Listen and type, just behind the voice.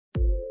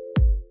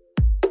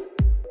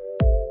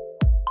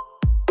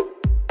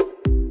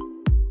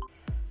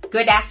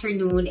Good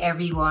afternoon,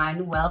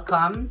 everyone.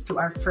 Welcome to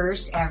our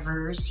first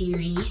ever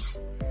series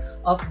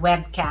of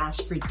webcasts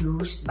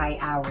produced by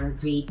our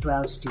grade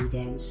 12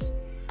 students.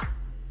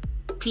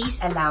 Please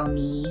allow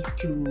me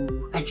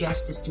to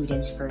address the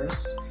students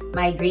first.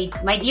 My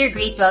dear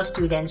grade 12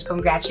 students,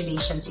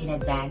 congratulations in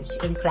advance.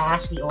 In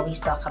class, we always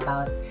talk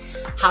about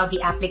how the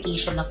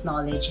application of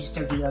knowledge is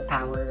the real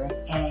power.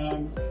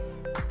 And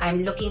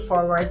I'm looking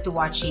forward to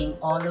watching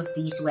all of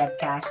these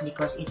webcasts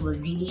because it will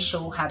really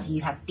show how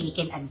you have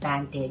taken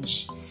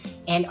advantage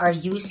and are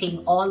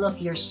using all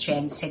of your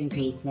strengths and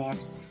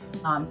greatness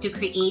to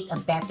create a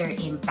better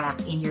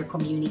impact in your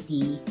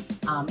community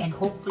and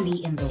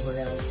hopefully in the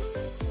world.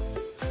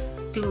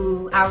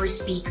 To our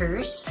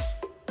speakers,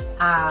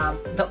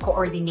 the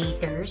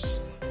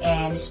coordinators,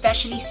 and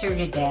especially Sir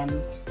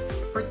Redem,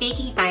 for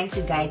taking time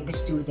to guide the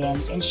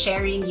students and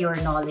sharing your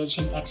knowledge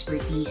and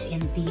expertise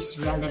in these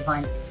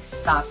relevant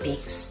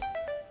topics.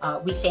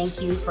 We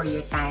thank you for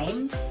your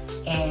time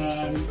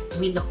and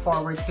we look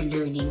forward to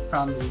learning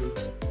from you.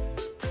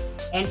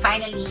 And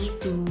finally,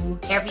 to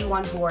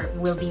everyone who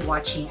will be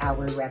watching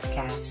our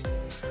webcast,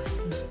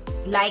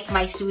 like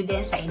my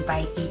students, I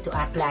invite you to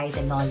apply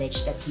the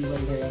knowledge that you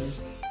will learn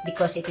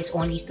because it is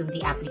only through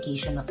the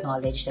application of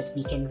knowledge that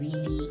we can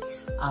really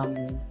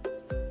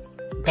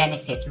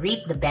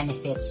reap the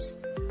benefits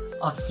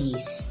of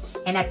these.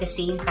 And at the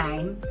same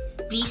time,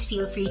 please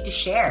feel free to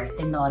share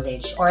the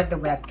knowledge or the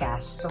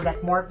webcast so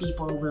that more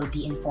people will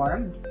be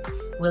informed,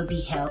 will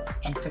be helped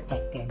and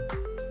protected.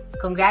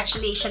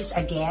 Congratulations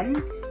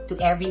again to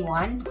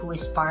everyone who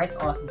is part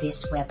of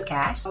this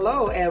webcast.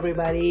 Hello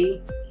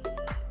everybody.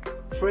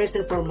 First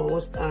and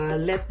foremost,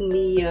 let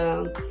me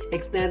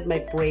extend my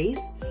praise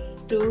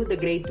to the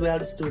grade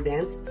 12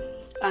 students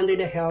under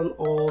the helm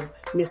of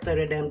Mr.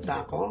 Redem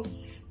Taco,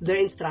 their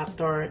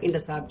instructor in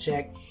the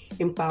subject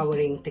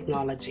Empowering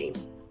Technology.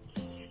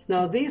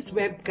 Now, this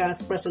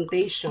webcast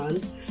presentation,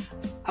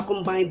 a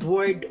combined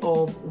word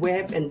of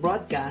web and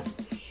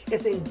broadcast,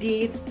 is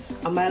indeed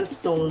a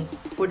milestone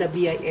for the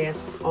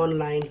BIS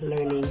online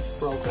learning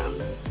program.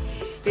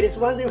 It is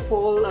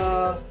wonderful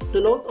to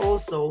note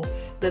also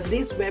that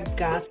this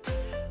webcast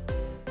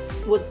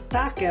would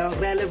tackle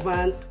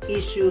relevant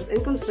issues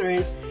and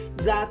concerns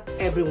that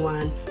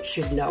everyone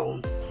should know.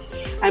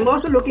 I'm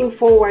also looking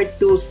forward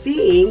to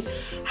seeing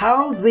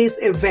how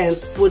this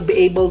event would be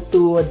able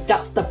to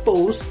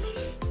juxtapose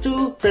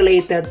two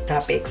related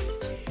topics: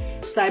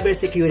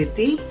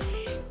 cybersecurity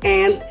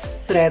and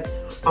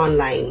threats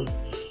online.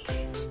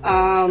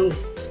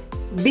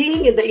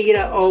 Being in the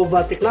era of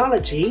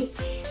technology,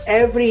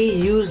 every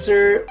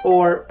user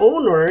or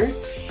owner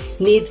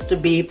needs to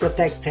be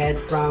protected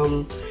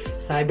from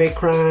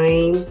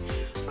cybercrime,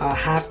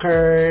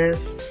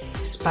 hackers,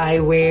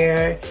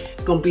 spyware,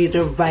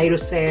 computer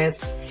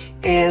viruses,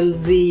 and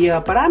the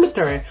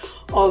parameter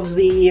of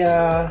the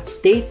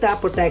data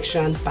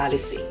protection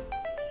policy.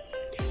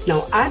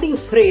 Now, adding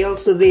thrill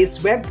to this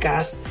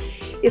webcast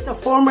is a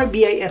former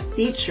BIS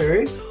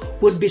teacher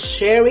would be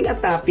sharing a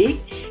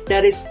topic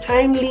that is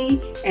timely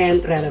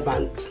and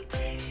relevant.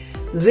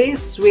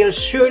 This will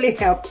surely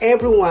help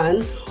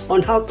everyone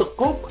on how to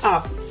cope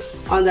up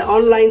on the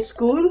online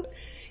school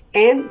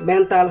and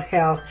mental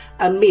health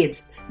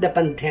amidst the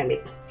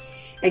pandemic.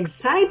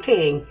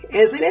 Exciting,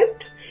 isn't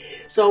it?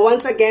 So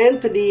once again,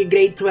 to the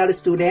grade 12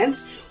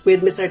 students with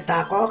Mr.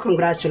 Taco,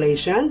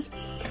 congratulations.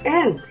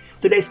 And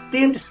to the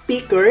esteemed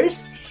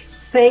speakers,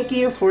 thank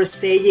you for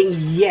saying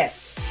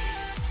yes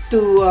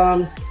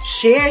to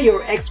share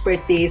your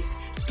expertise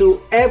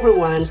to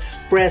everyone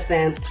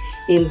present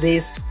in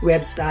this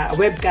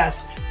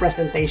webcast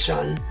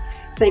presentation.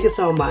 Thank you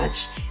so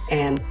much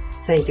and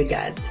thank you,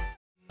 God.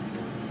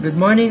 Good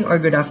morning or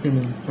good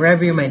afternoon,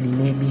 wherever you might be,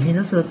 may it be here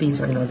in the Philippines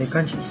or in other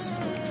countries.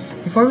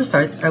 Before we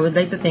start, I would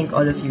like to thank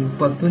all of you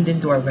who have tuned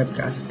into our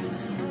webcast,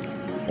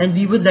 and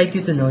we would like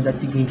you to know that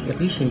we greatly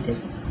appreciate it.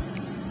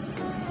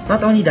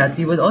 Not only that,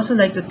 we would also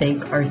like to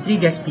thank our 3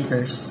 guest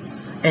speakers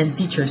and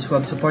teachers who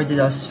have supported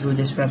us through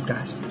this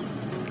webcast.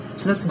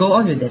 So let's go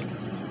on with it.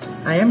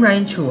 I am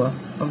Ryan Chua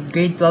of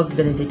grade 12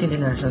 Benedictine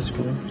International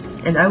School,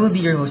 and I will be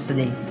your host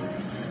today.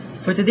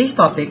 For today's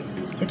topic,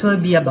 it will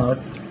be about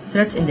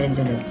threats in the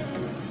internet.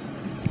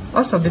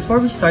 Also, before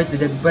we start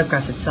with the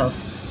webcast itself,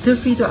 feel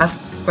free to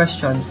ask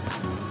questions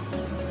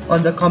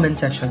on the comment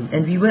section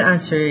and we will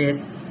answer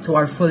it to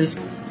our fullest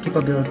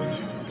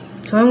capabilities.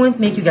 So I won't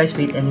make you guys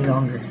wait any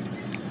longer.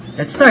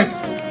 Let's start!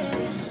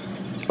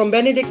 From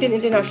Benedictine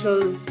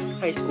International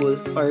High School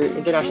or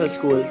International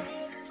School,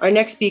 our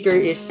next speaker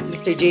is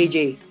Mr.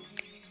 JJ.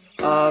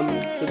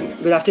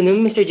 Good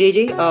afternoon, Mr.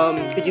 JJ.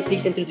 Could you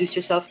please introduce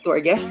yourself to our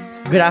guest?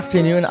 Good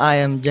afternoon. I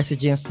am Jesse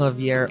James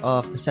Xavier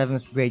of the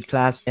 7th grade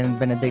class in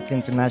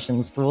Benedictine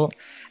International School.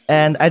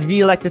 And I'd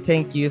really like to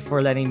thank you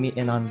for letting me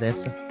in on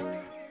this.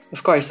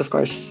 Of course.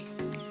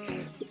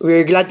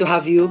 We're glad to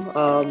have you.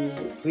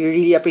 We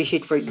really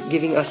appreciate for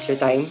giving us your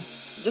time.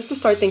 Just to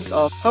start things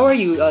off, how are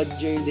you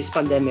during this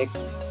pandemic?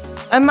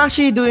 I'm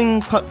actually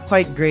doing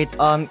quite great.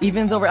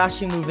 Even though we're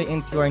actually moving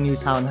into our new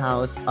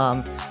townhouse,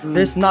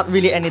 there's not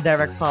really any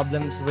direct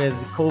problems with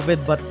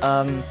COVID, but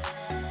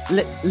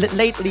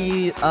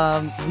lately,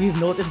 we've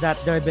noticed that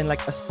there have been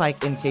like a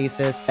spike in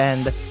cases,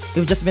 and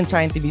we've just been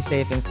trying to be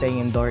safe and staying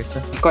indoors.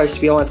 Of course,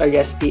 we want our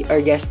guests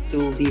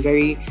to be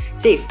very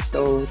safe.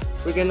 So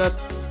we're gonna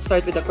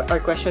start with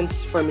our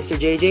questions for Mr.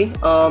 JJ.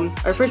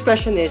 Our first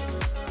question is,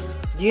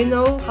 do you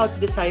know how to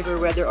decipher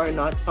whether or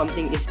not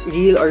something is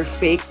real or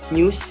fake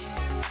news?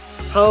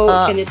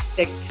 How can it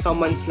affect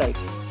someone's life?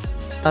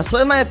 So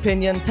in my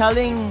opinion,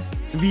 telling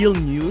real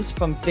news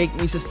from fake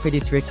news is pretty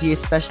tricky,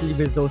 especially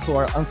with those who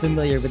are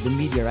unfamiliar with the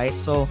media, right?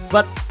 So,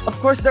 but of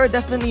course, there are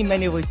definitely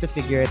many ways to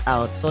figure it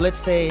out. So let's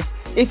say,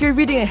 if you're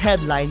reading a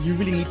headline, you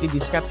really need to be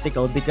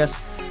skeptical because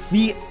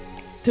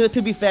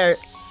to be fair,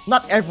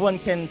 not everyone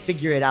can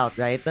figure it out,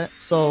 right?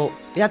 So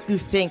you have to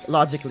think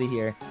logically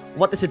here.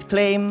 What does it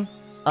claim?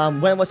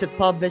 When was it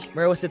published?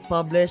 Where was it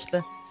published?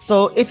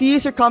 So if you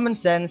use your common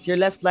sense, you're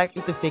less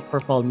likely to fake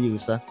for false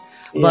news.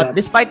 But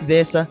despite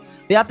this,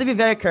 you have to be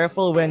very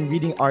careful when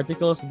reading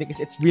articles because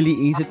it's really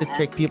easy to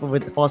trick people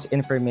with false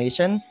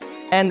information.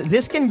 And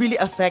this can really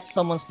affect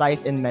someone's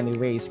life in many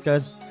ways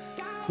because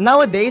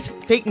nowadays,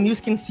 fake news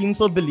can seem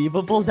so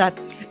believable that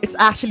it's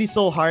actually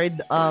so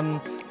hard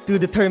to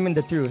determine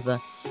the truth.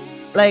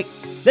 Like,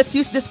 let's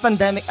use this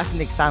pandemic as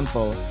an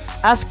example.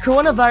 As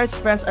coronavirus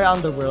spreads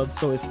around the world,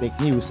 so is fake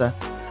news.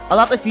 A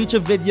lot of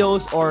YouTube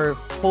videos or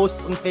posts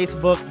on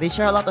Facebook, they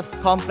share a lot of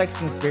complex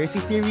conspiracy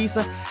theories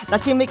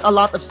that can make a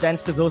lot of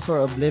sense to those who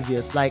are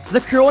oblivious. Like, the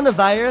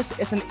coronavirus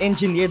is an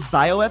engineered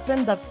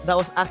bioweapon that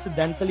was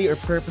accidentally or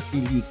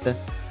purposely leaked.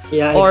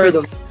 Yeah, or, I've heard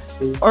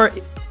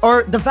of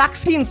or the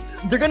vaccines,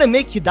 they're gonna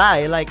make you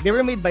die. Like, they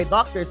were made by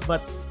doctors,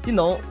 but, you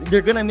know,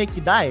 they're gonna make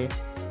you die.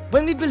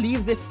 When we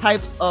believe these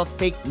types of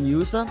fake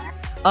news,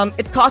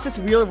 it causes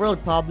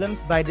real-world problems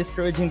by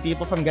discouraging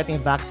people from getting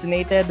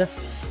vaccinated,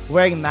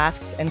 wearing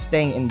masks, and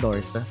staying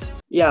indoors.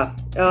 Yeah,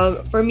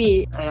 for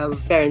me, I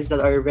have parents that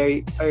are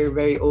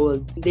very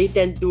old. They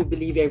tend to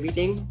believe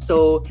everything.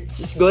 So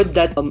it's good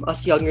that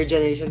us younger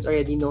generations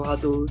already know how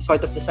to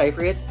sort of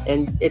decipher it,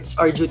 and it's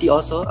our duty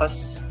also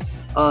as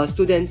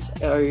students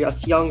or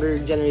as younger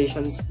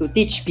generations to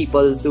teach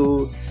people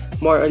to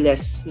more or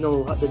less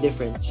know the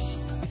difference.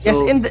 Yes,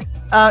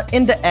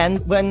 in the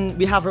end, when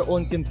we have our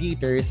own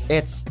computers,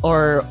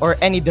 or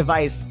any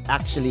device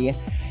actually,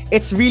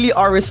 it's really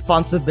our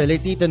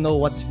responsibility to know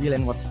what's real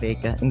and what's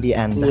fake in the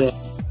end. Yeah.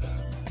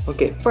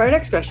 Okay, for our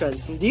next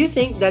question, do you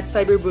think that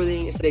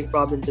cyberbullying is a big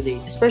problem today,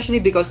 especially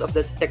because of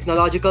the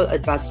technological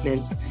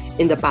advancements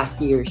in the past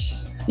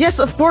years? Yes,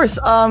 of course.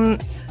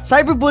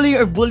 Cyberbullying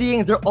or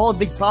bullying, they're all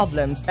big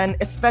problems, and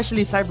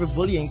especially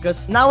cyberbullying,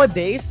 because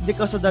nowadays,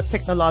 because of the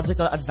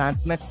technological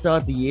advancements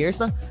throughout the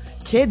years,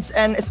 kids,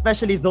 and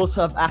especially those who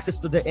have access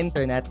to the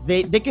internet,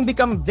 they can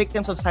become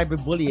victims of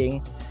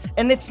cyberbullying.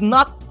 And it's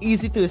not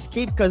easy to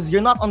escape because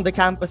you're not on the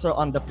campus or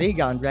on the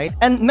playground, right?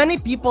 And many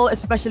people,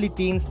 especially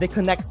teens, they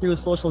connect through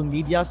social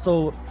media.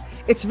 So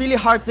it's really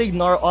hard to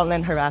ignore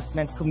online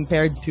harassment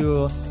compared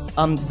to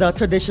the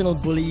traditional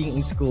bullying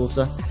in schools.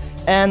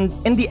 And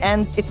in the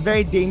end, it's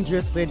very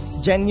dangerous with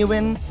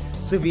genuine,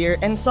 severe,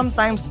 and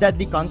sometimes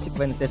deadly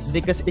consequences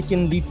because it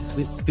can lead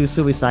to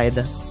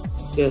suicide.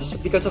 Yes,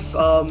 because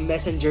of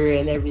Messenger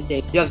and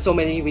everything, you have so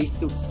many ways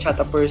to chat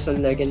a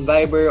person, like in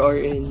Viber or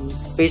in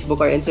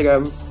Facebook or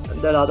Instagram.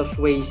 There are a lot of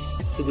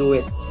ways to do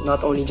it,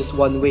 not only just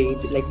one way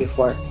like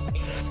before.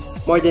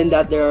 More than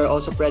that, there are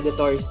also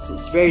predators.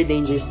 It's very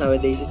dangerous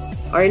nowadays.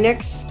 Our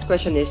next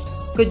question is,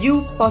 could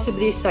you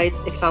possibly cite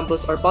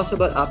examples or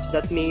possible apps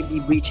that may be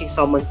breaching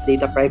someone's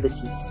data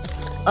privacy?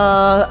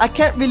 I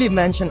can't really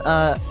mention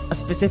a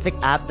specific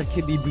app that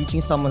could be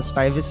breaching someone's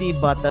privacy,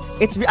 but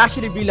it's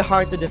actually really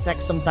hard to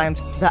detect sometimes.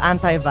 The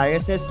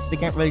antiviruses, they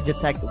can't really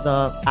detect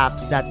the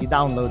apps that you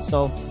download.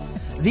 So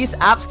these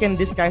apps can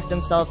disguise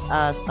themselves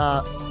as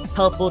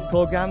helpful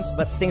programs,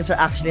 but things are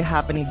actually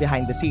happening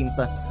behind the scenes.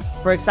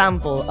 For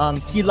example,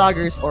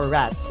 keyloggers or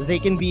rats, they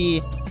can be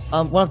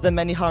one of the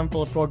many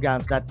harmful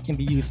programs that can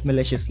be used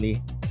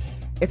maliciously.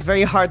 It's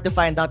very hard to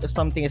find out if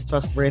something is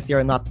trustworthy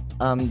or not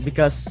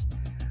because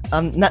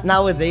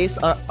nowadays,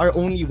 our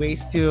only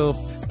ways to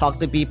talk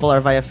to people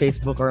are via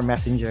Facebook or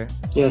Messenger.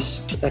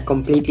 Yes, I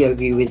completely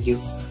agree with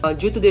you.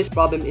 Due to this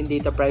problem in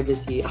data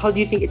privacy, how do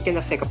you think it can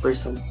affect a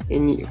person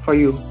for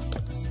you?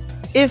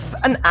 If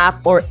an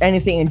app or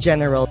anything in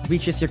general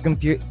breaches your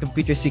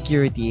computer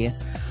security,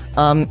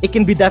 it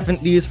can be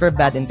definitely used for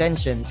bad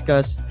intentions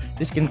because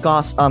this can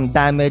cause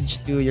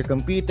damage to your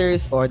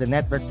computers or the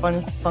network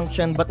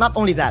function. But not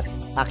only that,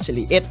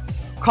 actually, it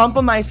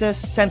compromises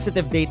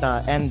sensitive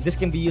data, and this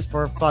can be used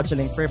for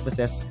fraudulent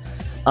purposes.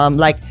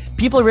 Like,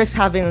 people risk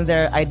having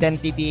their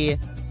identity,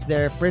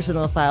 their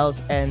personal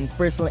files, and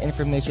personal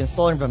information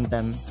stolen from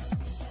them.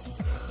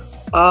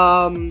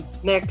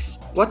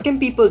 Next, what can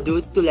people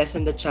do to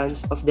lessen the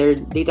chance of their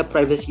data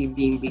privacy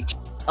being breached?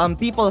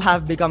 People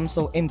have become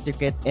so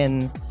intricate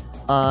in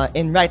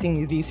in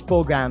writing these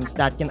programs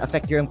that can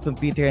affect your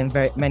computer in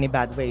very many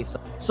bad ways.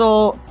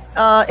 So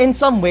in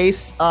some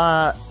ways,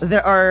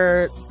 there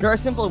are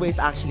simple ways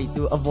actually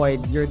to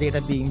avoid your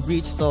data being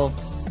breached. So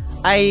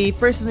I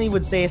personally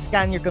would say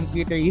scan your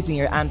computer using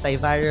your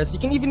antivirus. You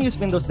can even use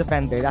Windows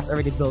Defender, that's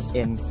already built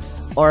in.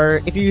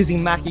 Or if you're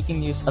using Mac, you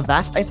can use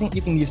Avast. I think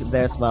you can use it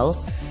there as well.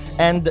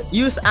 And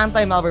use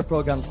anti-malware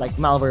programs like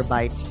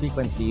Malwarebytes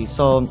frequently.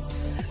 So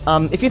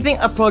if you think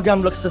a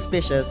program looks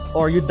suspicious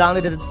or you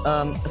downloaded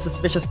a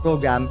suspicious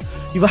program,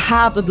 you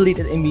have to delete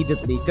it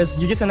immediately because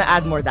you're just gonna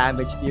add more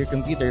damage to your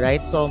computer,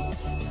 right? So,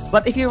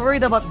 but if you're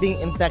worried about being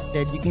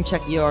infected, you can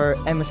check your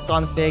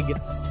msconfig.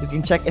 You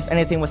can check if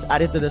anything was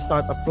added to the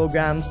startup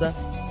programs.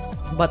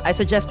 But I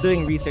suggest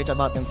doing research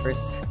about them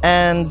first.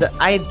 And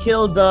I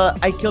kill the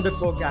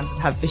programs that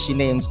have fishy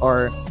names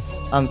or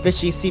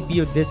fishy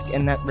CPU, disk,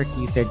 and network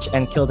usage,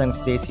 and kill them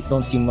if they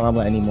don't seem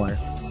normal anymore.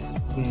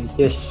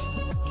 Yes,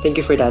 thank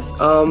you for that.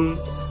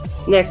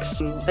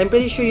 Next, I'm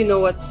pretty sure you know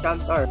what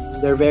scams are.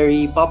 They're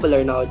very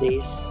popular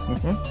nowadays,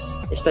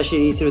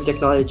 especially through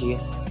technology.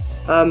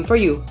 For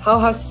you, how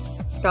has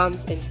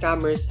scams and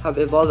scammers have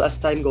evolved as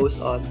time goes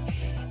on?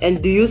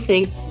 And do you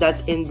think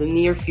that in the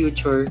near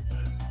future,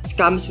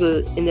 scams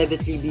will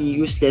inevitably be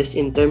useless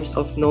in terms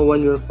of no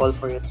one will fall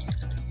for it?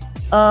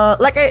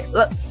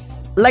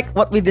 Like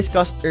what we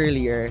discussed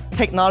earlier,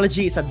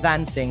 technology is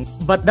advancing,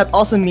 but that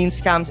also means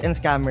scams and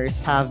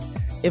scammers have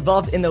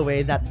evolved in a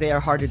way that they are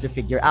harder to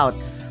figure out.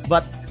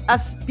 But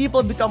as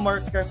people become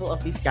more careful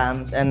of these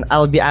scams, and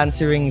I'll be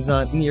answering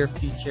the near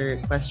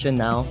future question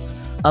now,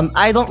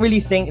 I don't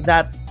really think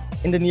that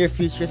in the near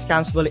future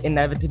scams will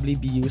inevitably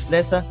be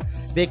useless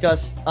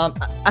because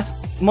as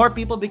more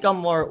people become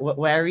more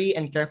wary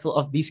and careful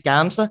of these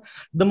scams,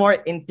 the more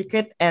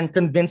intricate and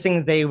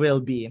convincing they will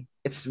be.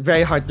 It's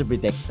very hard to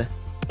predict.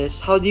 Yes,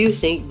 how do you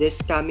think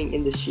this scamming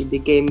industry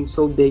became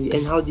so big,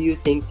 and how do you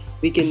think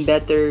we can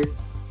better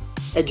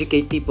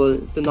educate people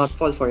to not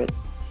fall for it?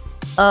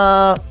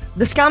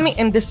 The scamming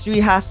industry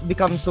has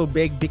become so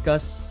big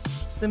because,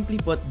 simply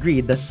put,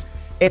 greed.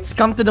 It's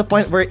come to the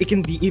point where it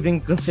can be even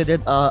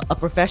considered a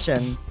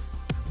profession.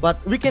 But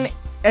we can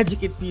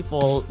educate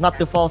people not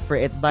to fall for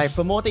it by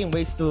promoting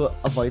ways to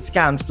avoid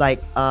scams.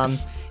 Like,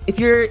 if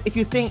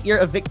you think you're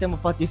a victim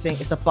of what you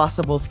think is a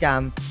possible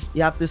scam,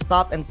 you have to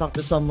stop and talk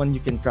to someone you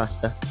can trust.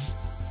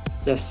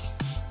 Yes,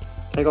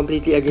 I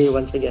completely agree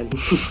once again.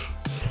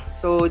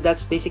 So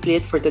that's basically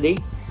it for today.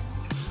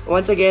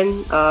 Once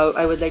again,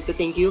 I would like to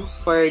thank you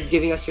for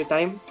giving us your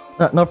time.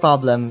 No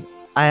problem.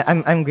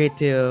 I'm great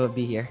to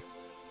be here.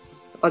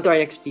 On to our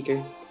next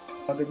speaker.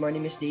 Good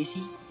morning, Miss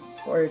Daisy.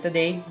 For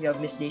today, we have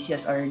Miss Daisy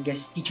as our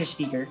guest teacher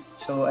speaker.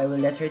 So I will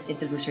let her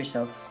introduce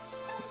herself.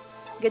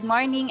 Good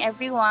morning,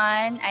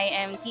 everyone. I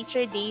am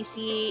Teacher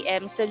Daisy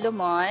M.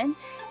 Solomon.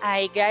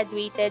 I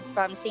graduated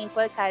from St.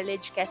 Paul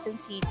College, Quezon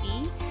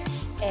City.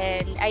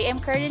 And I am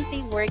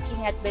currently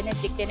working at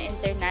Benedictine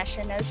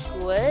International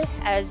School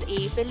as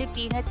a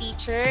Filipino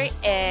teacher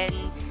and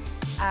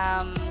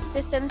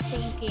systems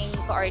thinking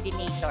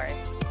coordinator.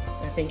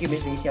 Thank you,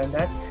 Miss Daisy, on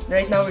that.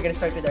 Right now, we're going to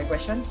start with our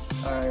questions.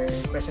 Our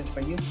questions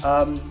for you.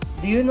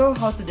 Do you know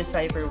how to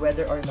decipher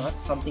whether or not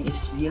something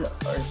is real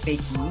or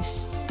fake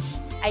news?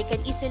 I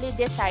can easily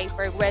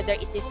decipher whether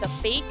it is a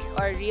fake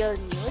or real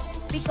news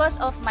because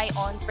of my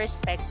own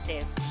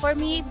perspective. For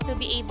me to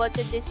be able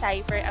to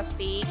decipher a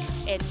fake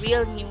and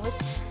real news,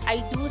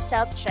 I do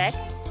self-check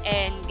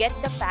and get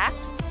the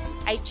facts.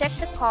 I check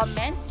the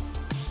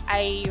comments.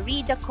 I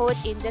read the quote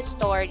in the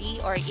story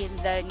or in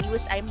the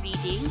news I'm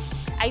reading.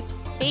 I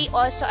pay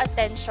also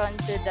attention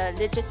to the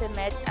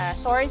legitimate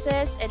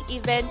sources and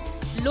even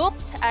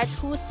looked at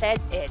who said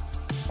it.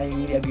 I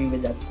really agree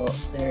with that po.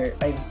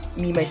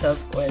 Me myself,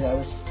 when I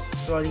was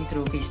scrolling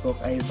through Facebook,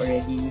 I've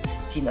already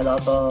seen a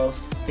lot of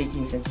fake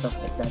news and stuff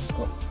like that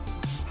po.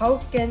 How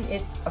can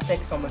it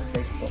affect someone's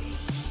life po?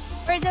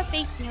 For the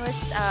fake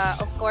news,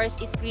 of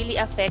course, it really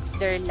affects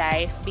their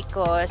life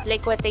because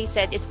like what they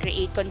said, it's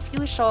create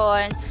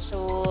confusion.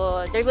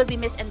 So there will be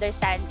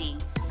misunderstanding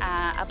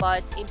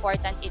about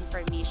important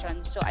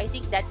information. So I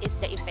think that is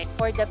the effect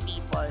for the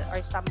people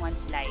or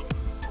someone's life.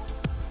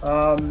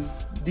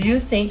 Do you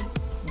think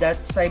that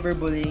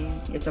cyberbullying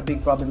it's a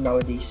big problem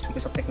nowadays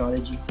because of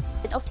technology?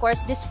 And of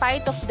course,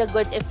 despite of the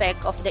good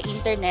effect of the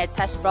internet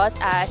has brought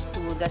us to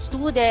the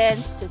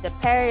students, to the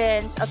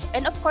parents,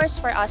 and of course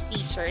for us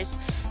teachers,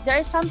 there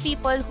are some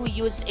people who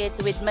use it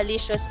with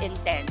malicious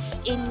intent.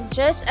 In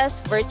just as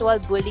virtual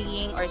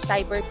bullying or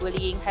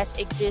cyberbullying has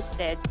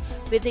existed,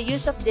 with the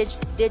use of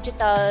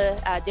digital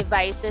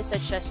devices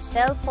such as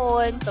cell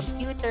phone,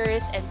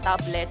 computers, and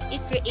tablets,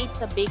 it creates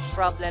a big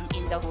problem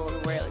in the whole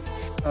world.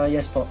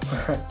 Yes po.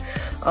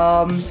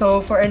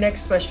 So for our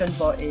next question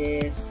po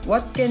is,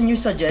 what can you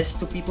suggest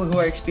to people who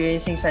are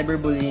experiencing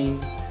cyberbullying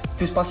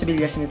to possibly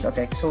lessen its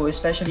effect? So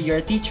especially you're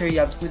a teacher,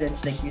 you have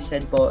students like you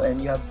said po, and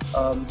you have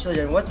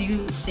children. What do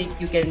you think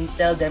you can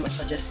tell them or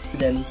suggest to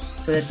them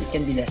so that it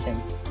can be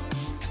lessened?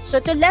 So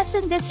to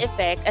lessen this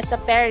effect, as a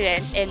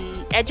parent and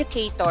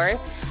educator,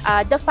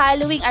 the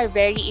following are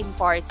very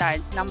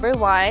important. Number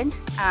one,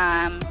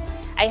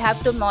 I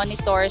have to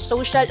monitor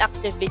social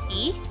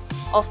activity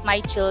of my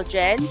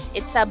children.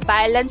 It's a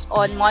balance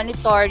on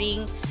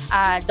monitoring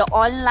the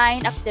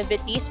online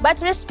activities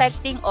but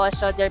respecting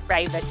also their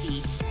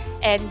privacy.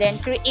 And then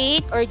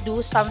create or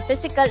do some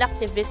physical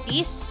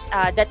activities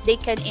that they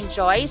can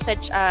enjoy,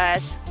 such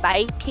as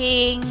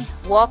biking,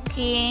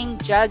 walking,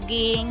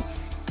 jogging,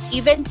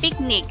 even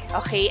picnic,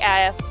 okay,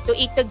 to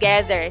eat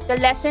together, to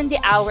lessen the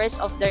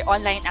hours of their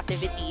online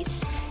activities.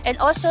 And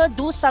also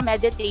do some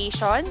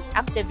meditation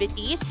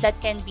activities that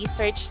can be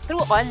searched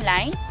through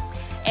online.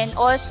 And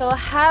also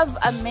have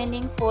a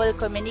meaningful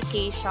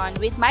communication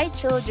with my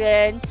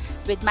children,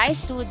 with my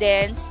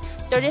students,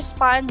 to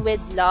respond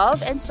with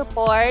love and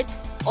support.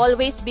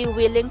 Always be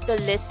willing to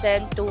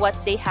listen to what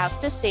they have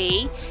to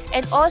say,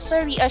 and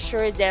also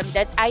reassure them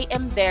that I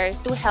am there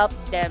to help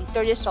them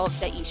to resolve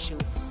the issue.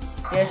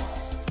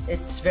 Yes,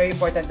 it's very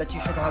important that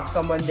you should have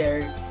someone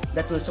there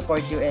that will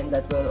support you and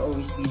that will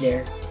always be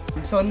there.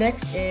 So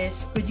next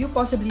is, could you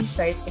possibly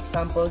cite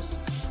examples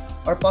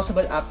or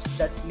possible apps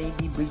that may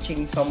be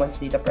breaching someone's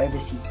data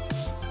privacy?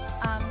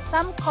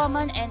 Some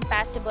common and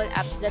possible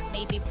apps that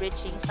may be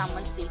breaching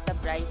someone's data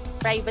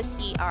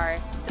privacy are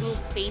through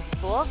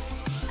Facebook,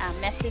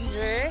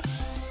 Messenger,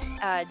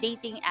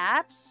 dating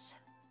apps.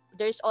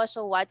 There's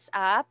also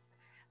WhatsApp,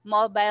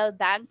 mobile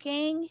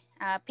banking,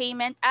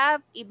 payment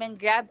app, even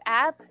Grab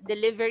app,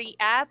 delivery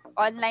app,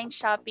 online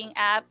shopping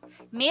app,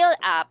 mail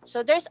app.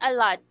 So there's a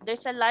lot.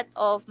 There's a lot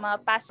of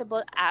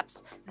possible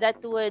apps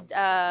that would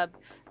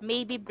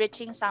maybe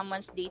breaching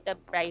someone's data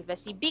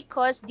privacy,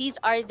 because these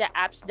are the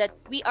apps that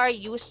we are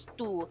used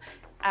to,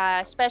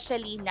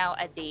 especially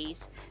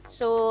nowadays.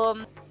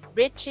 So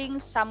breaching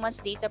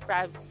someone's data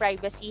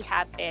privacy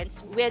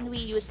happens when we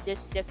use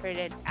these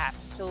different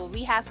apps. So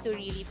we have to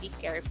really be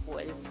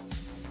careful.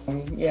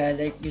 Yeah,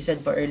 like you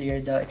said po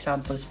earlier, the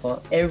examples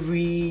po,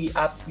 every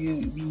app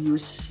we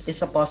use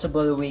is a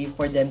possible way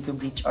for them to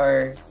breach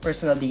our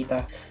personal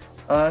data.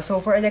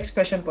 So for our next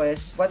question po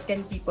is, what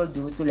can people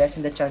do to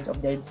lessen the chance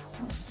of their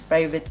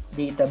private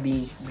data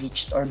being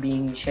breached or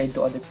being shared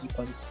to other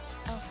people?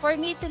 For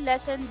me to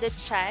lessen the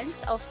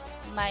chance of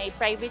my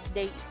private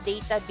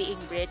data being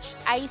breached,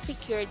 I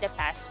secure the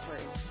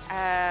password.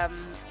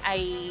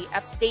 I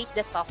update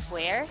the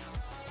software.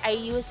 I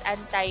use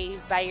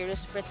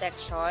antivirus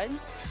protection.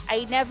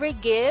 I never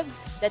give,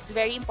 that's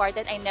very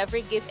important, I never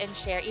give and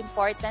share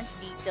important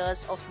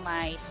details of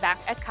my bank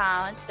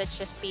account, such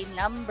as PIN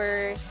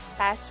number,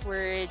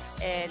 passwords,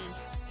 and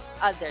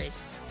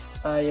others.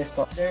 Yes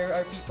po. There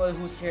are people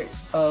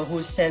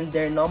who send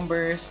their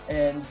numbers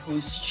and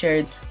who's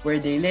shared where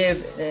they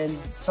live, and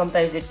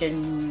sometimes it can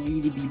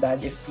really be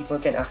bad if people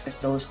can access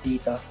those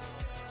data.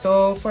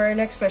 So for our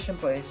next question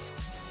po is,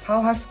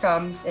 how has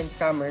scams and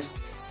scammers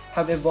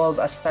have evolved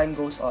as time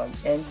goes on?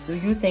 And do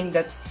you think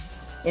that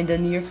in the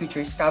near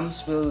future,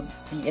 scams will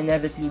be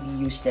inevitably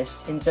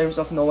useless in terms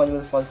of no one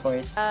will fall for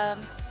it?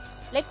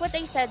 Like what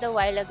I said a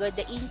while ago,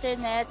 the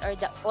internet or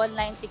the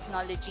online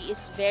technology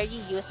is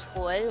very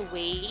useful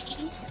way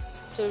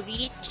to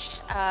reach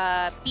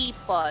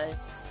people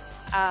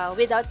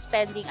without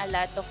spending a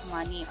lot of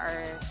money or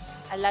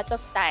a lot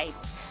of time.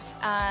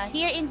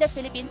 Here in the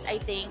Philippines, I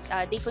think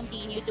they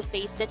continue to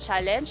face the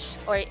challenge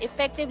or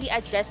effectively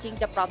addressing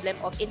the problem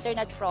of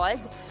internet fraud,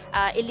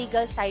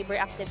 illegal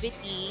cyber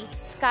activity,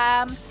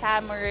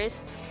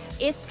 scammers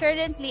is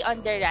currently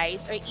on the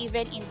rise, or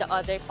even in the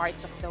other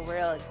parts of the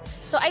world.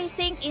 So I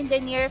think in the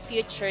near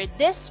future,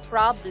 this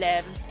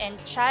problem and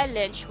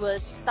challenge will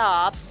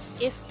stop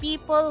if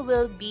people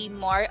will be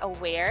more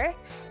aware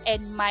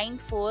and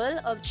mindful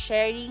of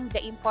sharing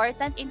the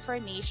important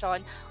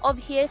information of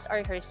his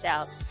or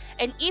herself.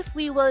 And if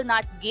we will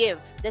not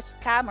give the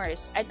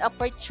scammers an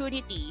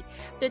opportunity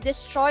to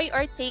destroy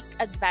or take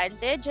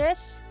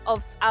advantages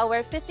of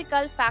our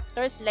physical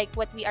factors, like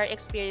what we are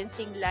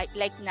experiencing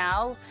like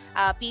now,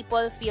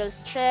 people feel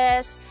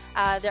stress,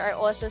 there are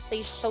also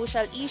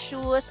social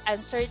issues,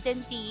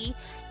 uncertainty,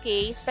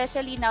 okay,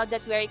 especially now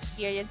that we are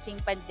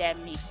experiencing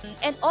pandemic.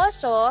 And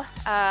also,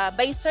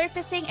 by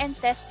surfacing and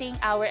testing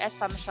our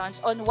assumptions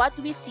on what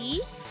we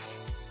see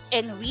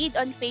and read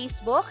on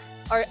Facebook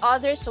or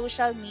other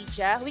social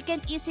media, we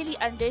can easily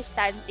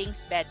understand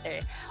things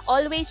better.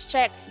 Always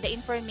check the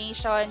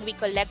information we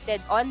collected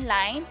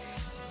online.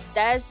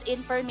 Does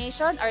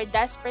information or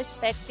does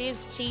perspective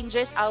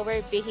changes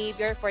our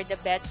behavior for the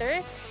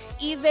better?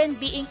 Even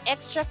being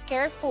extra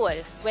careful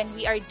when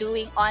we are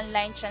doing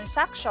online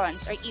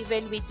transactions, or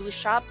even we do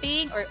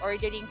shopping or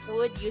ordering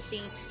food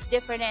using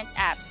different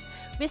apps.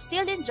 We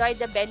still enjoy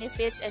the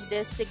benefits and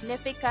the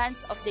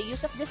significance of the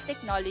use of this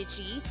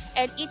technology,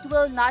 and it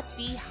will not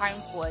be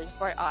harmful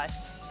for us.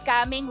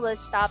 Scamming will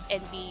stop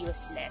and be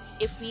useless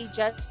if we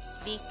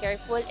just be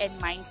careful and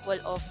mindful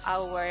of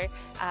our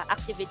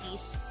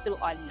activities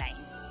through online.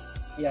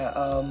 Yeah,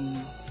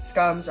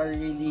 scams are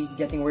really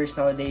getting worse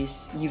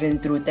nowadays. Even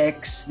through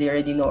text, they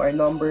already know our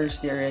numbers,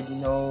 they already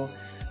know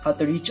how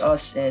to reach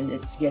us, and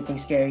it's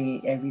getting scary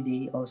every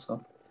day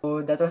also.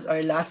 So that was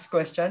our last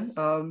question.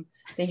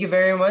 Thank you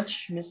very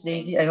much, Miss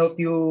Daisy. I hope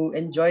you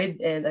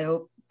enjoyed, and I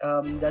hope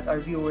that our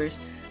viewers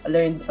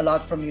learned a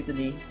lot from you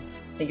today.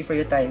 Thank you for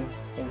your time.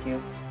 Thank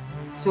you.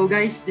 So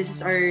guys, this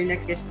is our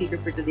next guest speaker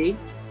for today,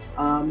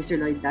 Mr.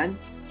 Lloyd Dan.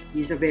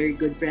 He's a very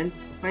good friend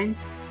of mine.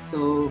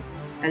 So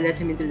I'll let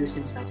him introduce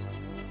himself.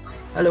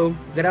 Hello,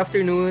 good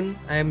afternoon.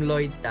 I'm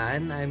Lloyd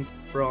Tan.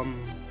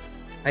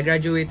 I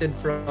graduated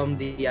from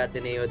the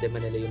Ateneo de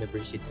Manila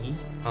University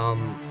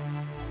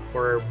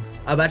for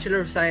a Bachelor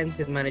of Science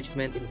in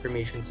Management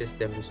Information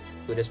Systems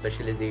with a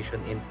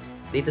specialization in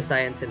Data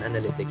Science and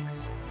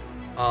Analytics.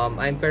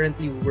 I'm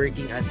currently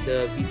working as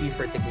the VP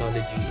for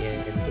Technology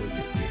in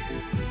Voltage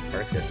for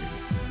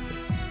accessories.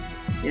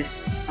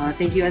 Yes,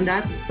 thank you on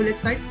that. So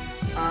let's start.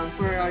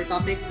 For our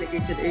topic, like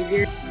I said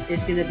earlier,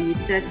 is gonna be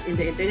threats in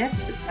the internet.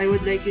 I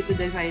would like you to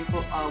define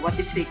what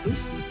is fake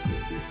news.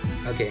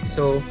 Okay,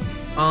 so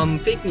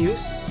fake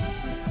news,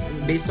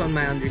 based on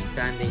my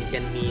understanding,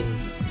 can mean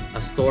a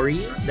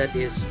story that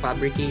is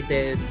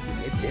fabricated,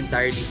 it's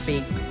entirely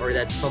fake, or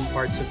that some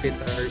parts of it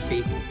are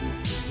fake.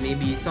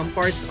 Maybe some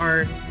parts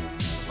are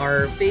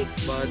fake,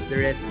 but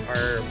the rest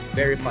are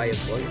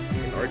verifiable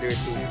in order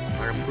to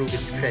prove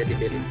its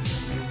credibility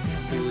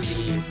to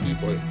the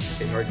people,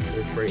 in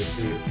order for it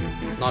to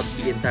not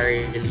be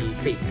entirely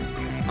fake.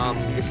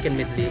 This can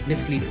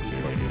mislead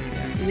people.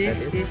 Yeah,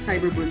 next is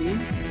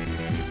cyberbullying.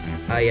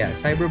 Yeah,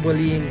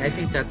 cyberbullying. I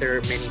think that there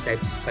are many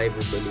types of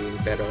cyberbullying,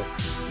 pero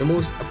the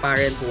most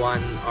apparent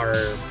one are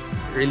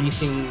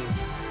releasing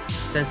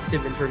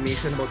sensitive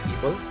information about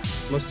people,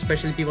 most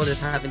especially people that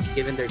haven't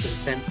given their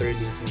consent to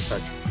releasing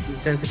such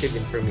sensitive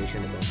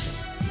information about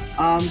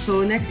them.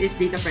 So next is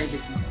data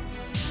privacy.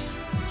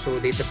 So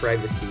data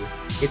privacy,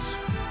 it's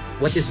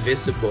what is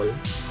visible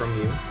from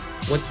you,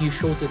 what you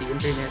show to the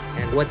internet,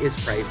 and what is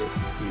private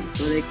to you.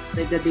 So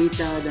like the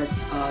data that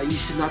you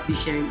should not be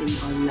sharing in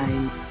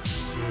online.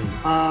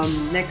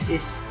 Next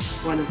is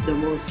one of the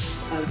most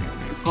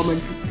common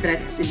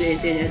threats in the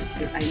internet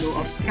that I know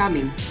of,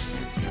 scamming.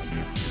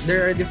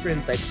 There are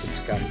different types of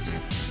scams.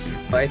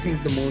 I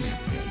think the most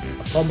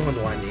common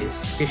one is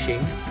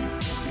phishing,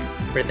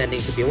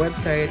 pretending to be a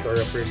website or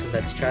a person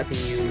that's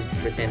chatting you,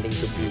 pretending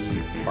to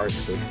be part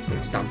of, for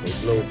example,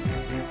 Globe.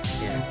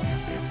 Yeah.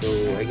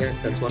 So I guess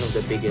that's one of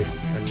the biggest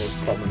and most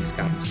common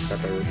scams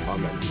that are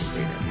common on the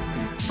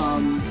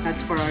internet.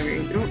 That's for our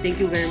intro. Thank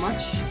you very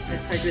much.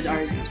 Let's start with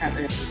our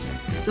chatter.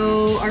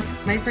 So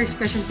my first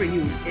question for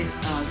you is,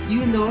 do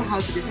you know how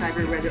to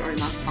decipher whether or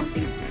not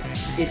something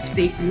is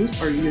fake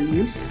news or real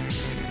news?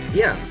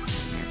 Yeah.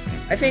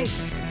 I think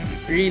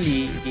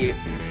really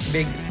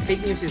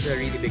fake news is a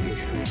really big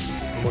issue,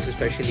 most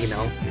especially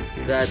now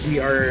that we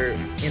are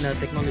in a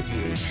technology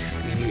age.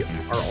 We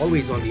are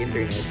always on the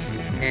internet,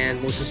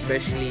 and most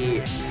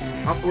especially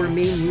our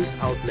main news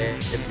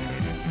outlet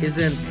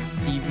isn't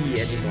TV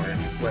anymore.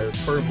 Well,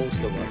 for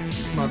most of us,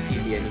 it's not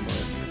TV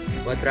anymore,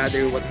 but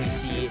rather what we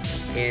see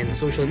in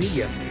social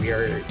media. We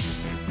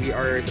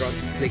are drawn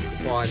to click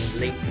upon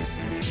links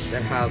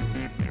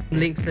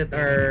that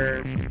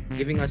are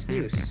giving us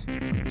news.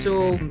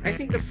 So I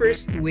think the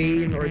first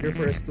way in order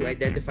for us to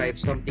identify if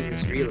something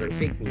is real or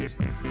fake news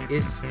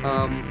is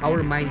our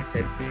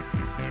mindset.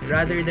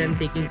 Rather than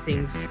taking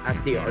things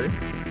as they are,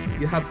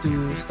 you have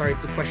to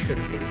start to question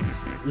things.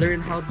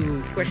 Learn how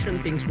to question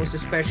things, most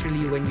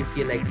especially when you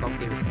feel like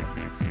something's off.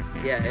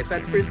 Yeah, if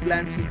at first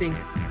glance you think,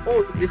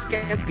 oh, this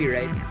can't be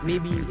right,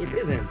 maybe it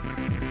isn't.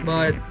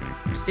 But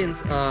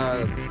since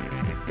a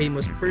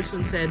famous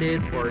person said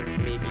it, or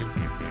maybe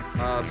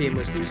a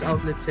famous news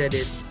outlet said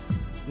it,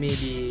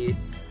 maybe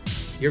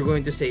you're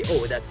going to say,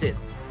 oh, that's it.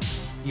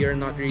 You're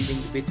not reading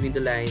between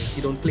the lines.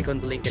 You don't click on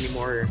the link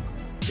anymore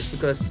just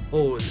because,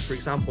 oh, for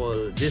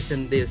example, this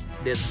and this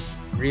did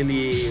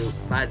really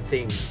bad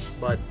thing.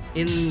 But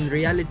in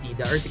reality,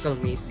 the article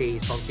may say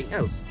something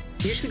else.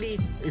 Usually,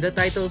 the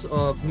titles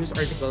of news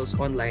articles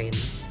online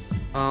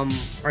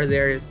are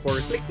there for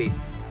clickbait.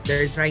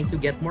 They're trying to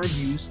get more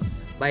views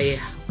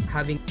by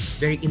having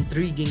very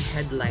intriguing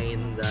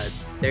headline that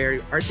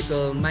their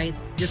article might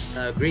just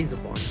graze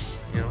upon.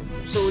 You know?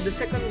 So the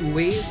second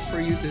way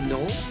for you to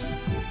know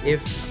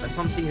if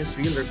something is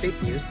real or fake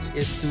news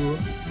is to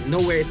know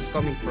where it's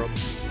coming from.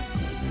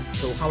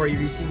 So how are you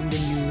receiving the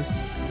news?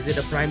 Is it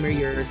a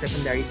primary or a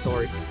secondary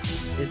source?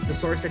 Is the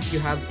source that you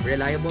have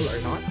reliable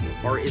or not?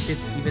 Or is it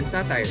even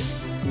satire?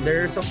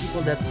 There are some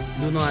people that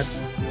do not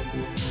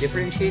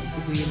differentiate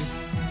between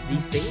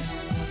these things.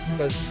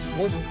 Because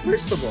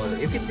first of all,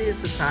 if it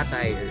is a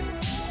satire,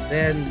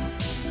 then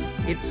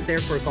it's there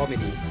for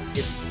comedy.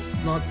 It's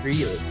not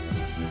real.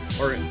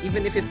 Or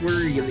even if it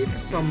were real, it's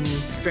some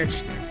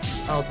stretched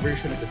out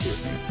version of the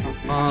truth.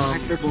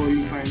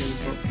 Hyperbole, parang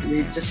po.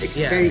 Just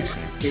very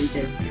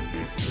exaggerated.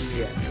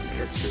 Yeah,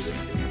 that's true.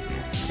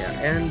 Yeah,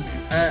 and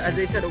as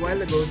I said a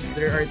while ago,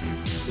 there are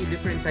two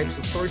different types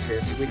of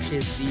sources, which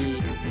is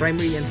the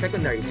primary and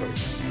secondary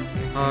source.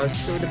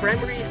 So the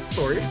primary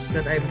source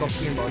that I'm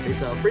talking about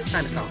is a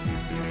first-hand account,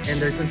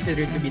 and they're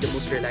considered to be the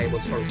most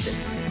reliable sources.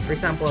 For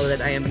example,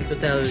 that I am to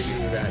tell you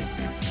that,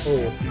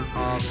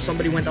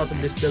 somebody went out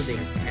of this building,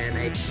 and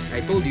I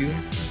told you,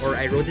 or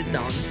I wrote it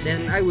down,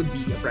 then I would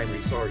be a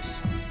primary source.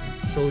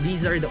 So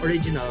these are the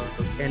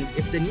originals, and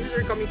if the news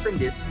are coming from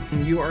this,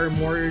 you are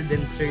more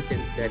than certain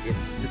that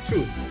it's the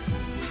truth.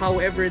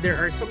 However, there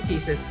are some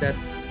cases that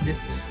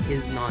this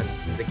is not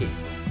the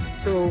case.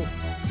 So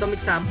some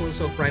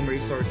examples of primary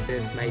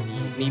sources might be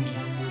maybe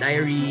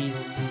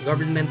diaries,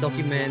 government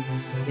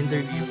documents,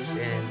 interviews,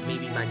 and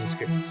maybe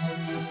manuscripts.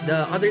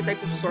 The other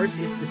type of source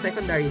is the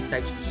secondary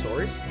types of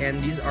source,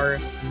 and these are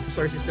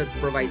sources that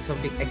provide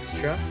something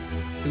extra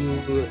to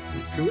the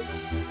truth.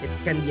 It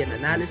can be an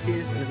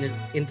analysis, an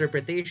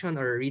interpretation,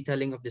 or a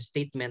retelling of the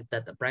statement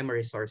that the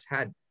primary source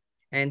had.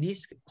 And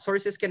these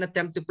sources can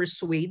attempt to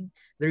persuade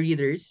the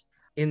readers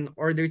in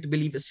order to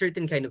believe a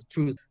certain kind of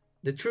truth,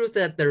 the truth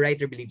that the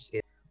writer believes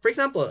in. For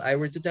example, I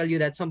were to tell you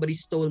that somebody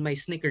stole my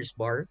Snickers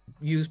bar,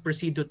 you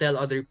proceed to tell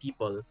other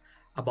people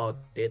about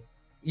it.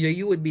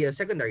 You would be a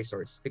secondary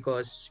source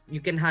because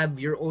you can have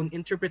your own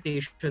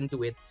interpretation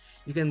to it.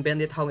 You can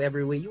bend it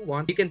however way you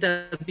want. You can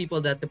tell people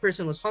that the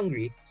person was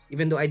hungry,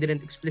 even though I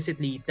didn't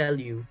explicitly tell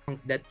you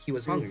that he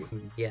was hungry.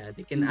 Yeah,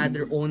 they can add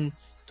their own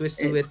twist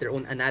to it, their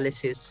own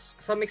analysis.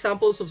 Some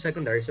examples of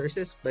secondary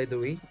sources, by the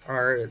way,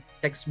 are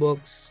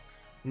textbooks,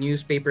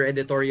 newspaper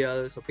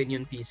editorials,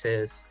 opinion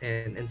pieces,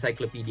 and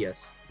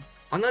encyclopedias.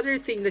 Another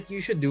thing that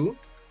you should do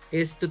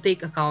is to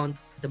take account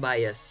the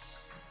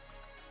bias,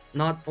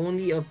 not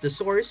only of the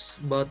source,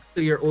 but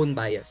to your own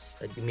bias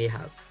that you may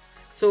have.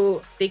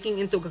 So taking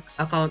into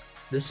account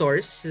the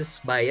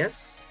source's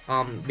bias,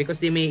 because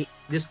they may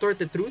distort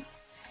the truth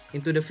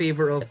into the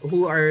favor of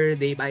who are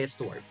they biased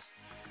towards.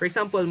 For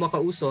example,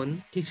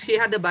 Makauson, she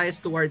had a bias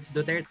towards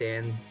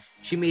Duterte and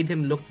she made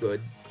him look good,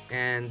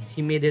 and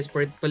he made his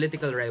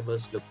political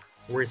rivals look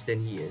worse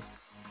than he is.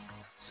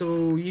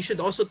 So you should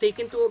also take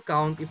into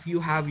account if you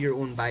have your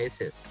own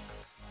biases.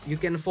 You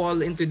can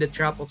fall into the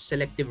trap of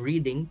selective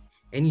reading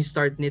and you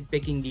start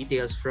nitpicking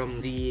details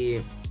from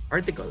the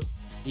article,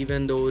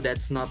 even though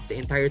that's not the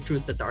entire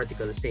truth that the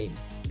article is saying.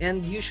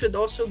 And you should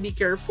also be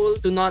careful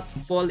to not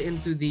fall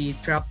into the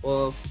trap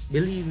of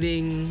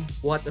believing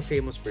what a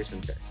famous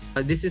person says.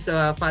 This is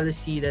a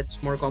fallacy that's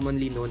more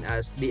commonly known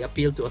as the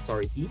appeal to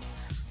authority.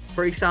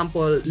 For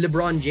example,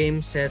 LeBron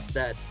James says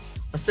that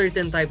a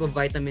certain type of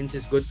vitamins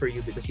is good for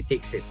you because he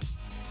takes it.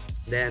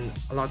 Then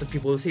a lot of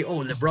people will say,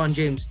 oh, LeBron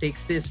James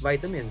takes this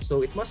vitamin,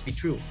 so it must be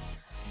true.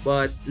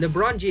 But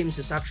LeBron James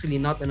is actually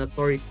not an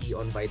authority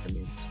on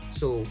vitamins.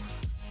 So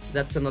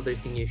that's another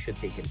thing you should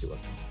take into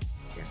account.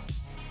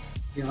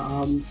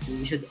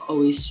 We should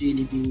always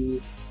really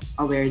be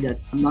aware that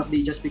not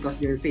be just because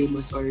they're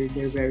famous or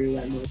they're very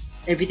well known,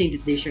 everything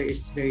that they share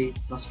is very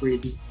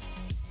trustworthy.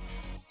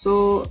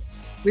 So,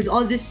 with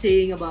all this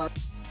saying about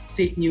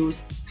fake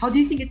news, how do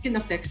you think it can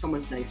affect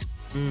someone's life?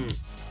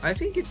 I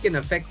think it can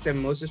affect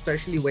them most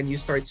especially when you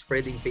start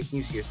spreading fake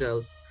news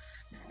yourself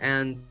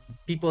and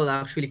people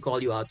actually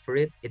call you out for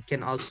it. It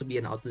can also be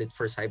an outlet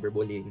for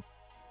cyberbullying.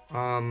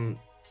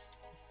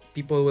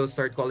 People will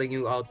start calling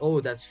you out,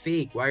 oh, that's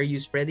fake, why are you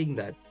spreading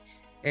that?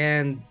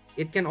 And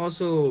it can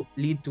also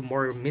lead to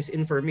more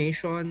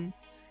misinformation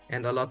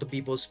and a lot of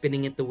people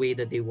spinning it the way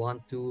that they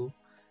want to,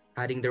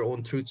 adding their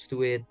own truths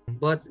to it,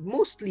 but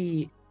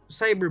mostly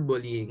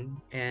cyberbullying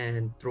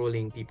and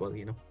trolling people.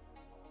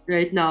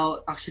 Right now,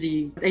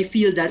 actually, I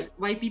feel that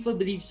why people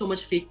believe so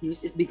much fake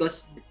news is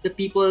because the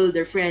people,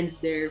 their friends,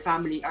 their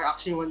family are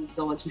actually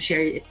the ones who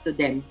share it to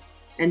them,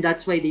 and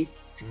that's why they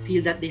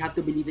feel that they have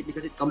to believe it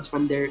because it comes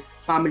from their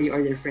family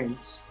or their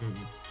friends.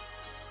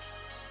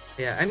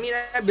 Yeah, I mean,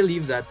 I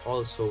believe that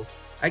also.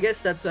 I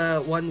guess that's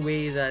one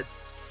way that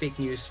fake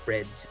news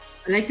spreads.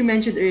 Like you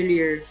mentioned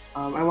earlier,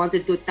 I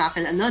wanted to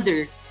tackle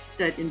another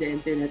threat in the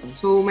internet.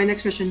 So my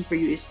next question for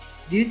you is,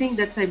 do you think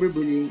that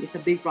cyberbullying is a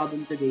big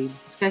problem today,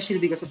 especially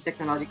because of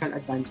technological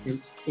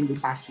advancements in the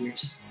past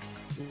years?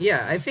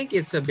 Yeah, I think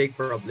it's a big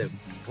problem,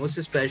 most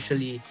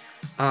especially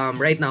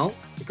right now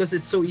because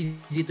it's so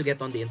easy to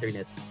get on the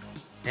internet.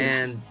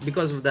 And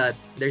because of that,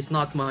 there's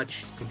not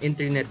much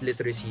internet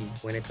literacy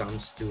when it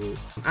comes to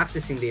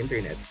accessing the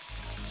internet.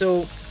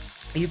 So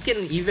you can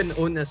even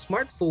own a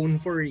smartphone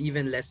for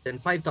even less than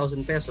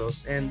 5,000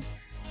 pesos, and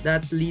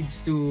that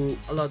leads to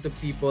a lot of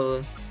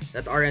people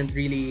that aren't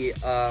really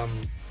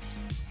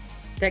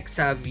tech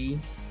savvy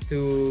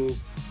to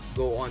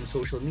go on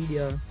social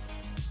media.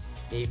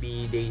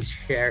 Maybe they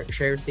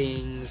share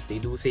things, they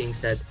do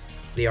things that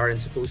they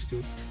aren't supposed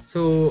to.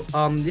 So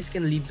this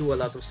can lead to a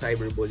lot of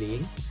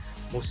cyberbullying,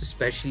 most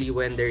especially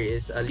when there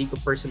is a leak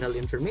of personal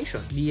information,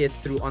 be it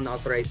through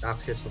unauthorized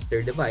access of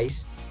their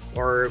device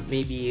or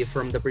maybe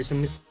from the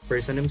person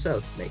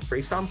himself. Like, for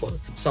example,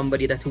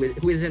 somebody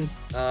who isn't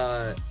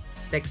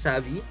tech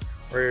savvy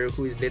or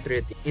who is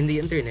literate in the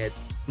internet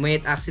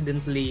might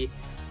accidentally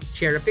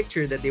share a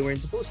picture that they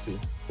weren't supposed to.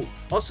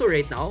 Also,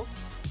 right now,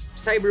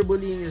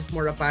 cyberbullying is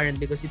more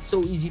apparent because it's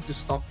so easy to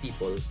stalk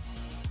people,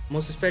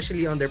 most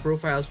especially on their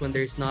profiles when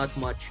there's not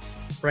much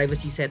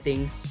privacy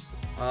settings.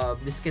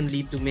 This can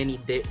lead to many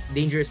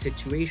dangerous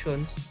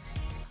situations.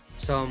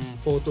 Some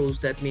photos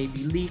that may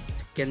be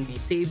leaked can be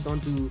saved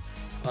onto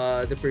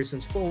the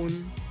person's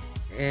phone,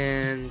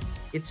 and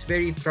it's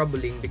very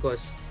troubling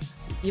because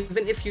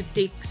even if you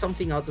take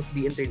something out of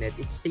the internet,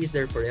 it stays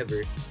there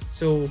forever.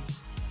 So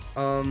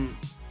um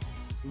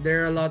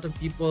there are a lot of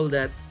people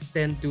that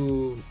tend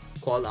to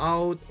call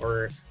out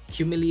or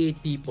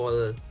humiliate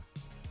people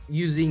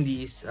using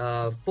these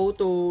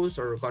photos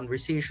or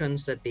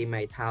conversations that they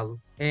might have,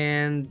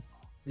 and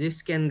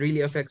this can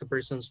really affect a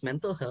person's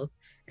mental health,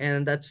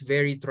 and that's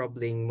very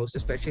troubling, most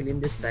especially in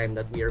this time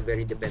that we are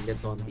very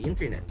dependent on the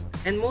internet,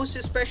 and most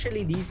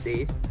especially these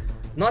days,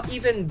 not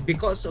even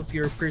because of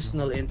your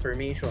personal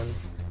information,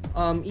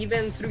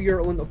 even through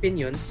your own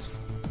opinions,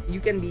 you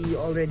can be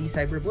already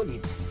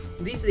cyberbullied.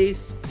 These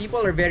days,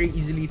 people are very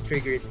easily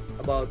triggered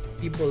about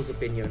people's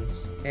opinions,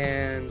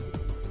 and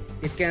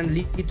it can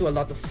lead to a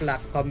lot of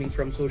flack coming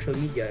from social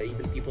media,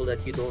 even people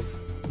that you don't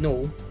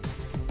know.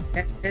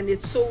 And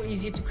it's so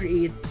easy to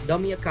create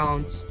dummy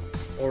accounts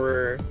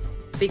or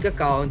fake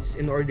accounts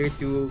in order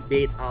to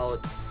bait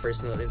out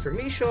personal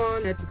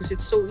information, because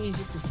it's so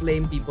easy to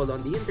flame people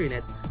on the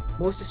internet,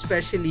 most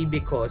especially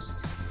because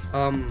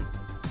um,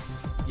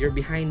 you're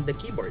behind the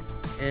keyboard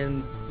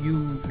and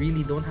you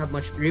really don't have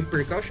much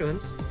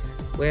repercussions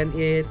when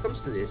it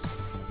comes to this.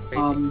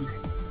 Right?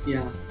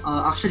 Yeah.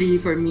 Actually,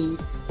 for me,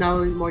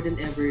 now more than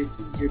ever, it's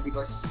easier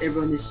because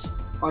everyone is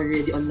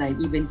already online.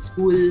 Even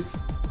school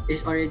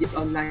is already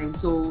online.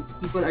 So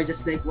people are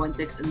just like one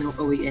text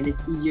away, and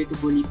it's easier to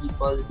bully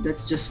people.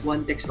 That's just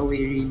one text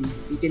away, really.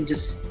 You can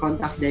just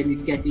contact them.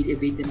 You can't really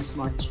evade them as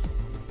much.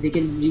 They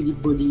can really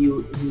bully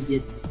you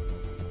immediately.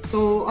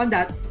 So on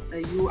that,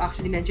 you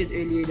actually mentioned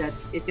earlier that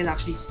it can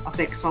actually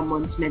affect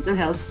someone's mental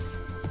health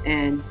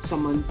and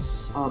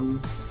someone's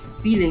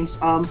feelings.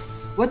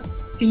 What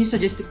can you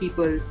suggest to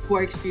people who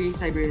are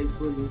experiencing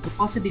cyberbullying to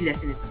possibly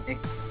lessen its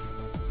effect?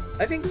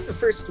 I think the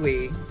first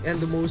way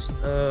and the most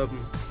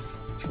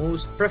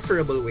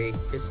preferable way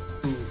is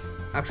to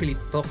actually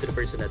talk to the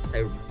person that's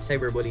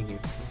cyberbullying you.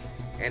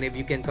 And if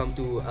you can come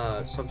to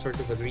some sort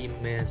of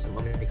agreement, some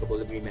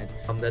amicable agreement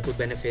that would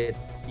benefit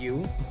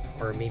you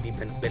or maybe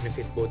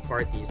benefit both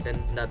parties, then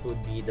that would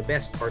be the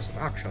best course of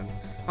action.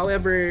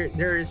 However,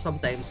 there are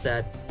sometimes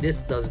that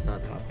this does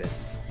not happen.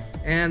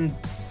 And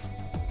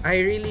I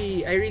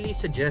really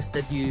suggest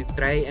that you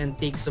try and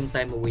take some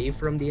time away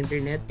from the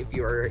internet if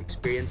you are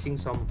experiencing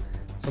some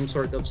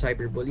sort of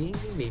cyberbullying.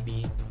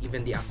 Maybe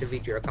even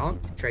deactivate your account,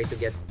 try to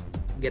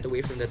get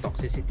away from the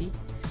toxicity.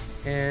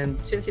 And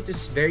since it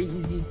is very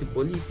easy to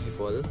bully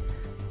people,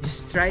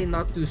 just try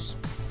not to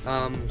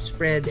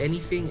spread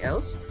anything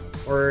else,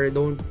 or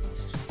don't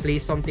play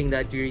something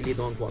that you really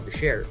don't want to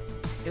share.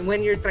 And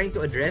when you're trying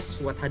to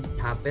address what had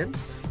happened,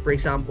 for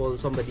example,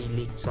 somebody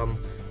leaked some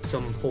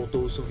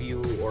photos of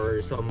you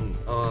or some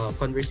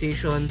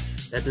conversation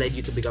that led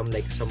you to become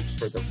like some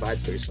sort of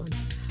bad person.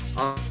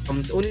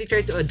 Only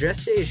try to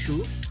address the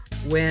issue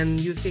when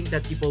you think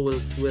that people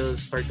will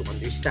start to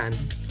understand,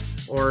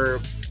 or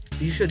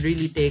you should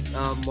really take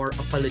a more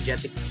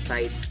apologetic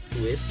side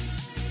to it,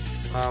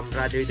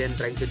 rather than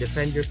trying to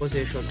defend your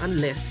position,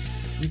 unless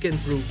you can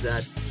prove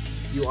that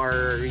you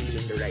are really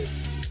in the right.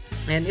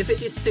 And if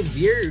it is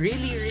severe,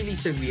 really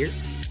severe,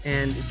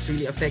 and it's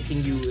really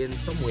affecting you in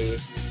some way,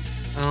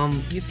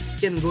 you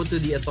can go to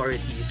the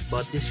authorities,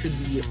 but this should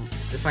be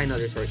the final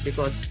resort,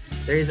 because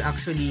there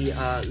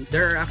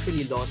are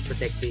actually laws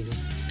protecting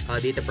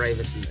data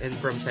privacy and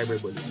from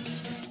cyberbullying.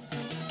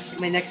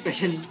 My next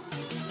question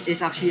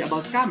is actually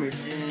about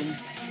scammers. And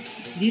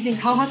do you think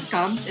how has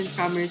scams and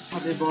scammers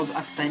have evolved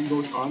as time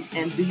goes on?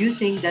 And do you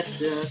think that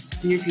the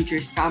near future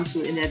scams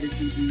will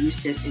inevitably be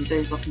useless in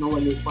terms of no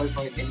one will fall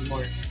for it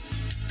anymore?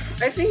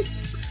 I think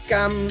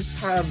scams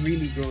have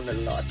really grown a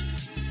lot.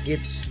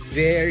 It's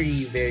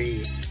very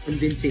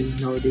Convincing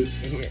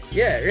nowadays.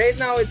 yeah, right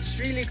now it's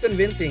really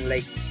convincing.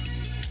 Like,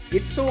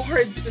 it's so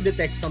hard to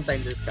detect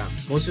sometimes a scam,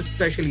 most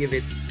especially if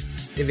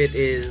it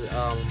is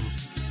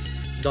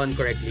done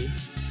correctly,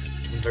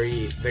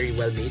 very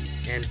well made,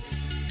 and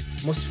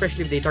most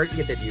especially if they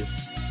targeted you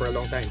for a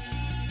long time.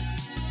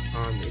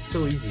 It's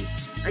so easy.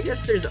 I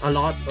guess there's a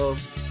lot of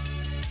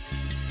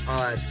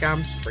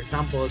scams, for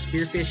example,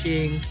 spear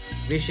phishing,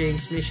 vishing,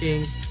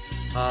 smishing,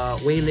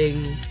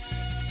 whaling,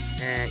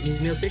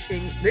 email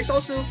phishing. There's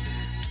also,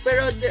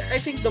 I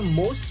think the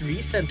most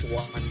recent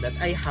one that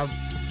I have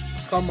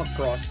come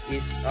across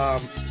is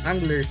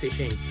angler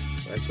phishing.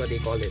 That's what they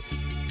call it,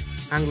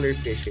 angler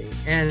phishing.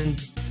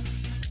 And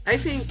I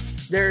think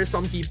there are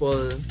some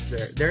people,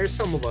 there are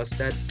some of us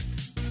that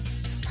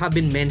have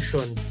been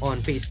mentioned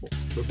on Facebook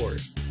before,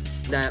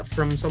 that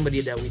from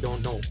somebody that we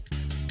don't know.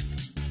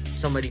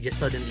 Somebody just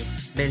suddenly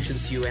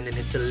mentions you, and then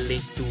it's a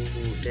link to,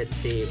 let's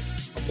say,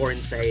 a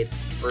porn site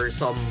or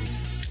some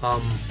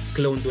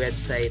cloned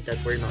website that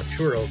we're not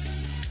sure of.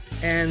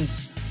 And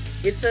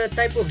it's a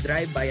type of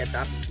drive-by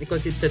attack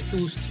because it's a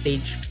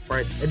two-stage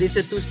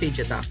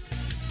attack.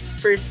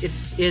 First,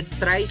 it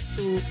tries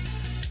to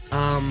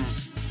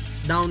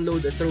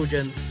download a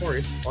Trojan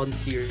horse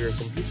onto your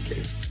computer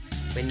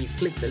when you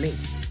click the link.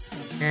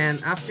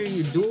 And after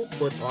you do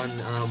click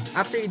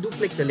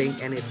the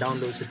link and it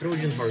downloads the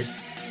Trojan horse,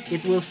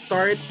 it will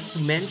start to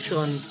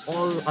mention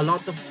a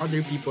lot of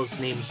other people's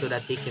names so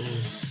that they can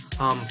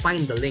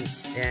find the link,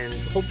 and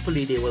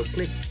hopefully they will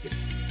click it.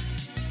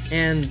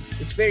 And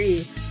it's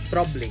very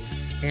troubling,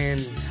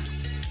 and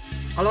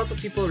a lot of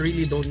people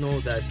really don't know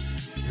that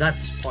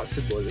that's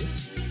possible.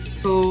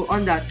 So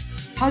on that,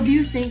 how do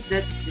you think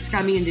that the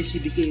scamming industry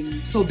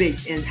became so big,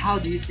 and how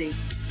do you think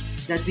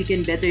that we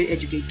can better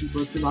educate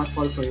people to not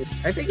fall for it?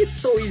 I think it's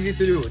so easy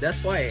to do.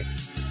 That's why.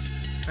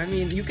 I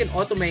mean, you can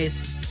automate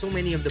so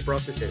many of the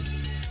processes.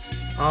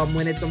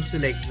 When it comes to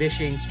like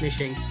phishing,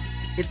 smishing,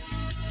 it's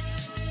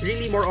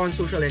really more on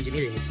social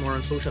engineering. It's more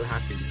on social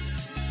hacking.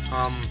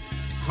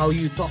 How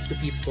you talk to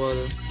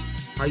people,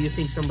 how you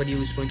think somebody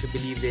who's going to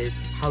believe it,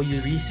 how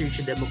you research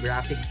a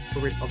demographic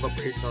of a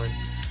person.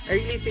 I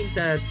really think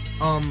that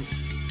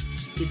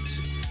it's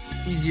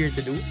easier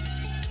to do,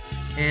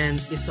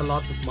 and it's a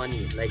lot of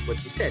money. Like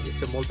what you said,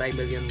 it's a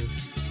multi-million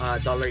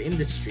dollar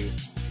industry,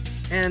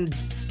 and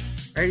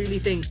I really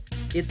think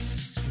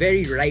it's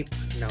very ripe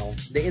now.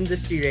 The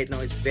industry right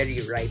now is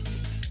very ripe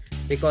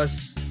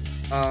because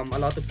a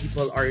lot of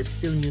people are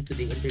still new to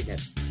the internet,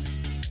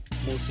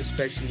 most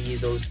especially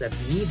those that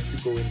need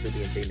to go into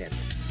the internet.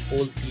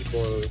 Old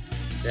people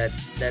that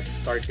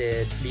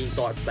started being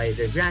taught by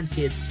their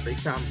grandkids, for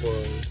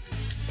example,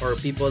 or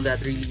people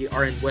that really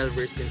aren't well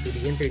versed into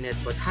the internet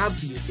but have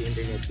to use the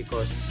internet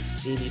because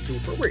they need to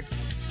for work.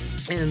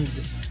 And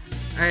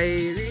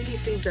I really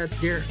think that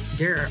there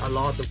are a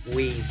lot of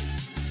ways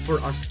for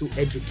us to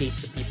educate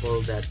the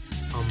people that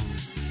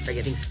are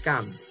getting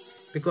scammed,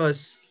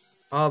 because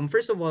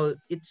first of all,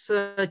 it's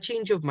a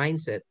change of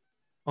mindset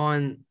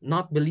on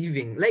not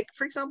believing, like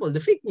for example the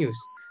fake news,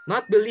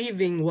 not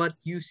believing what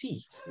you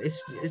see.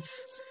 It's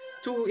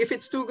too, if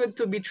it's too good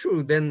to be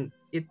true, then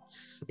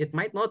it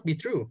might not be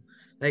true.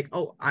 Like,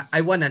 oh,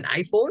 I won an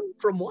iPhone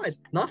from what?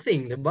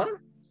 Nothing, diba?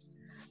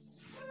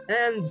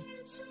 And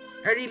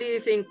I really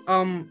think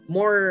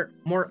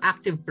more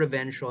active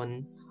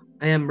prevention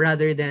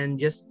rather than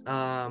just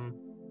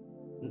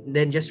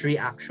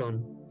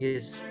reaction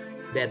is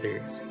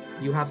better.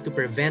 You have to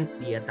prevent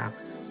the attack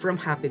from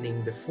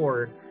happening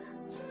before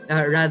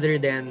rather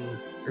than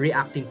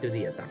reacting to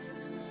the attack.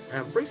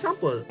 For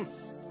example,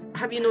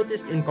 have you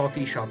noticed in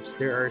coffee shops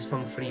there are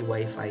some free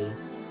Wi-Fi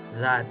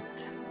that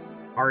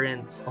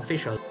aren't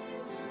official?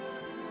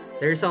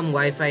 There are some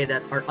Wi-Fi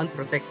that are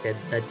unprotected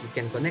that you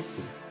can connect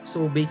to.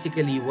 So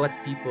basically what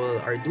people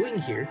are doing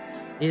here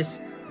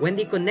is when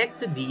they connect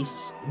to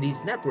these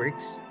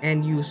networks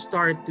and you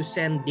start to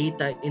send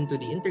data into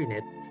the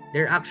internet,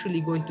 they're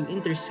actually going to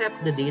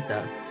intercept the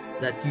data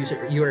that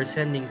you are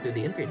sending to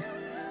the internet.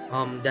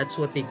 That's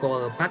what they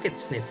call packet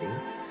sniffing.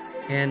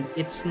 And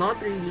it's not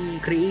really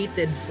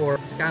created for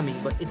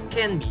scamming, but it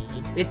can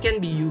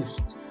be used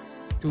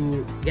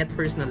to get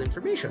personal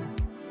information.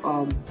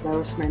 That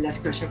was my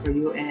last question for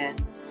you,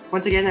 and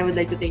once again I would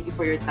like to thank you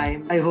for your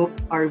time. I hope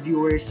our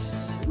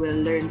viewers will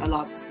learn a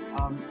lot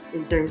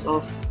in terms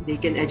of they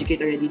can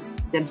educate already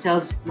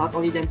themselves, not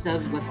only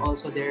themselves but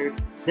also the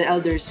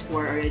elders who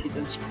are already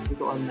transitioning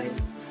to online.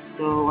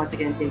 So once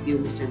again, thank you,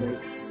 Mr. Lloyd.